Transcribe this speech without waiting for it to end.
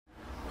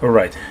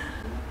Alright,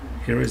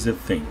 here is the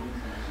thing.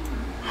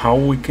 How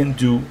we can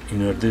do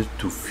in order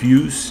to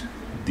fuse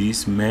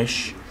this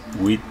mesh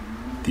with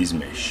this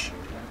mesh.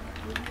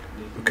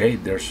 Okay,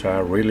 there's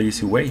a really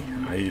easy way.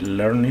 I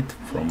learned it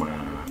from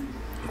a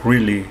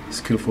really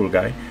skillful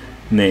guy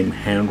named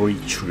Henry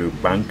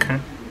Chervenka.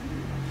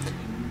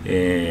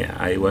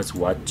 I was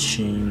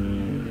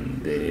watching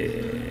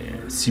the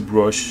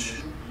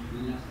ZBrush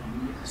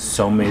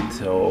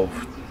Summit of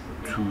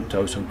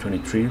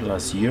 2023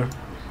 last year,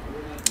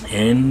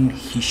 and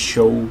he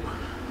showed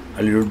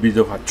a little bit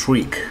of a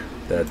trick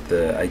that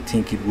I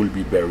think it will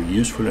be very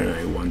useful, and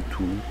I want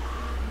to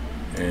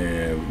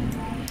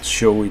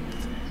show it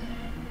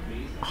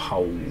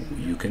how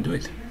you can do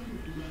it.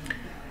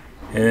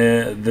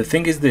 The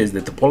thing is this: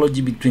 the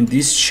topology between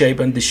this shape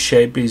and this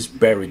shape is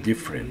very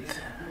different,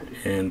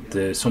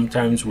 and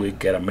sometimes we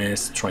get a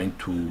mess trying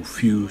to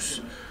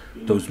fuse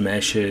those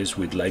meshes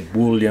with like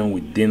boolean,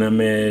 with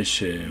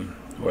dynamesh,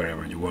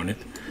 wherever you want it,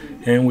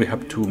 and we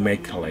have to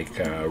make like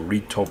a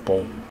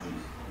retopo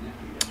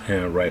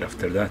right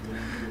after that.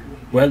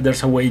 Well,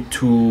 there's a way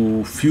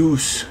to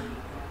fuse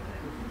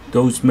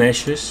those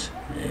meshes,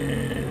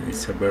 and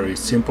it's a very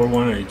simple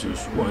one. I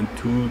just want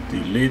to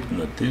delete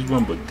not this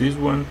one but this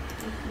one,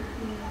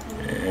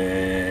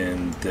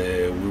 and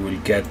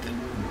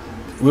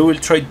we will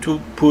try to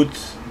put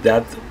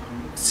that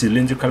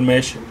cylindrical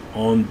mesh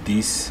on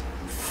these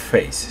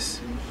faces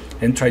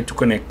and try to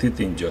connect it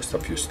in just a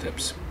few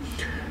steps.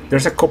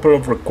 There's a couple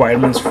of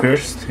requirements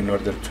first in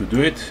order to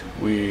do it.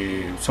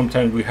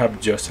 Sometimes we have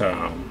just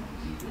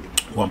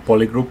one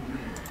polygroup,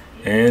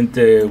 and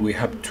we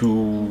have to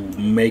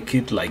make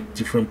it like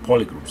different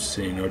polygroups.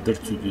 In order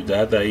to do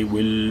that, I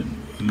will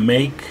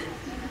make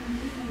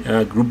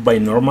a group by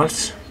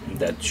normals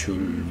that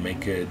should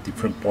make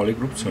different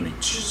polygroups on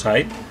each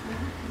side,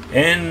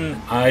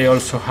 and I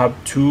also have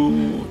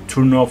to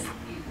turn off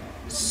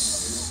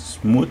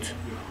smooth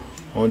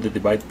on the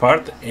divide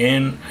part,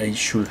 and I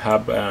should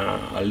have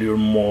a little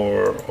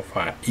more of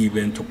an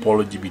even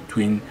topology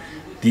between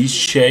this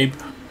shape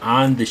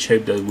and the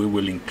shape that we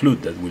will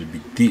include, that will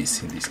be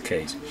this in this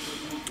case.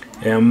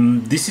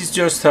 This is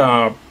just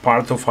a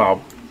part of a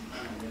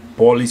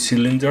poly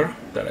cylinder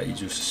that I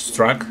just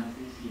struck.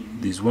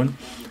 This one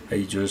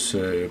I just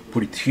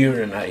put it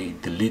here, and I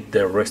delete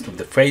the rest of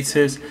the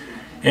faces,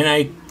 and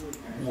I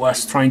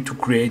was trying to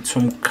create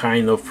some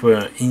kind of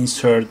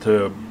insert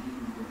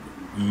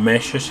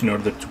meshes in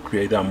order to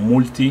create a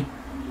multi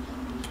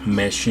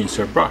mesh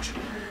insert brush,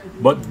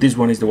 but this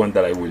one is the one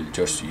that I will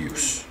just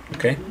use.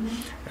 Okay,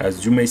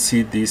 as you may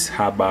see, this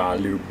have a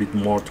little bit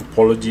more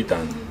topology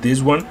than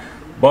this one,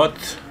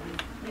 but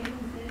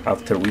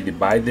after we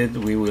divide it,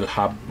 we will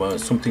have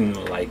something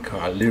like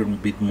a little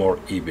bit more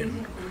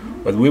even.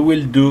 What we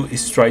will do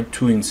is try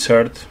to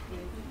insert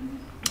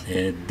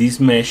this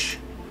mesh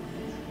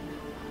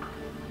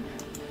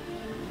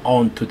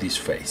onto these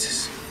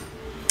faces.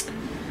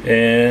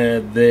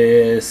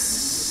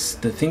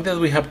 The thing that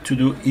we have to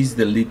do is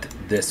delete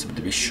the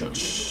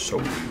subdivisions,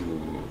 so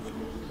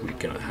we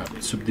cannot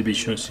have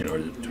subdivisions in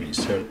order to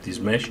insert this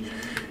mesh.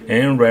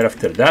 And right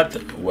after that,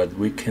 what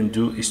we can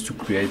do is to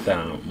create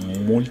a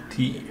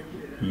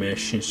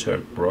multi-mesh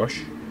insert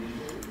brush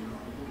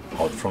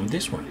out from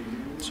this one.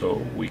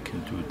 So we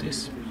can do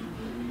this,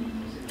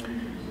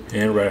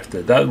 and right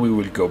after that we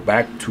will go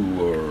back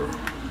to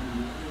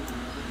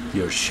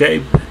your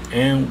shape,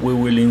 and we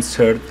will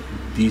insert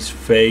this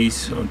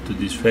face onto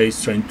this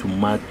face, trying to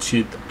match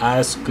it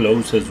as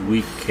close as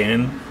we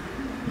can,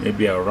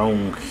 maybe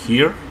around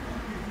here,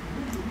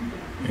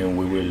 and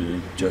we will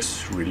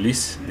just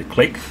release the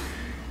click.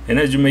 And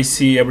as you may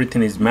see,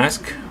 everything is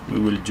masked. We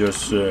will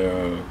just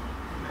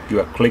do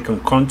a click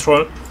on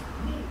Control,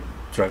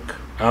 drag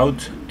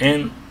out,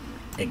 and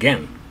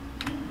again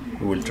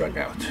we will drag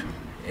out,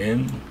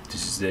 and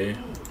this is the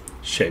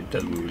shape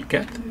that we will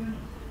get.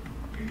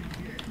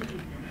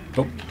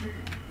 Oh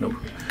no.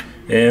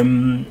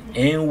 And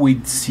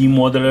with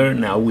C-Modeler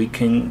now we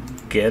can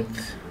get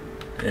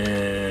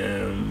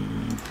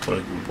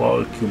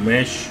polygonal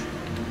Q-mesh,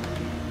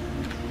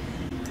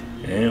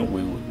 and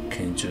we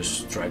can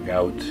just drag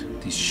out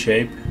this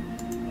shape,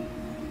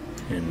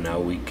 and now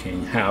we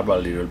can have a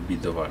little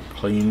bit of a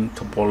clean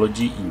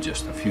topology in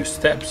just a few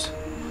steps.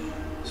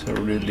 So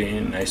really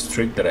nice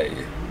trick that I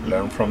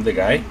learned from the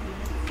guy.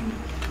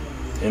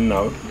 And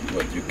now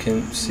what you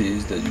can see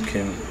is that you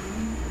can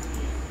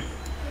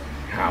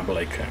have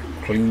like a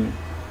clean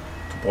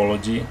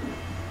topology.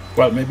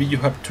 Well, maybe you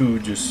have to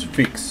just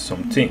fix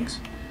some things.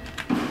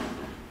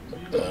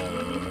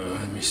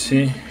 Let me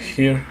see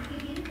here.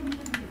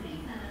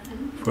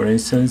 For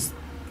instance,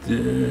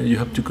 you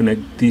have to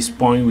connect this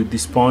point with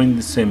this point,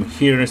 the same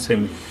here,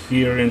 same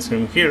here, and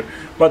same here.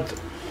 But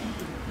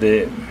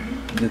the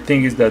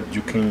thing is that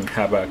you can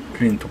have a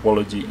clean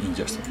topology in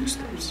just a few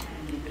steps.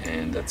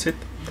 And that's it.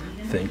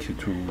 Thank you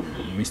to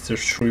Mr.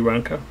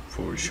 Chrevenka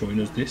for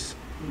showing us this.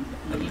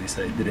 At least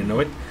I didn't know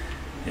it.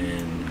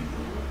 And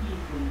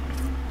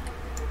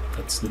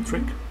that's the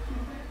trick.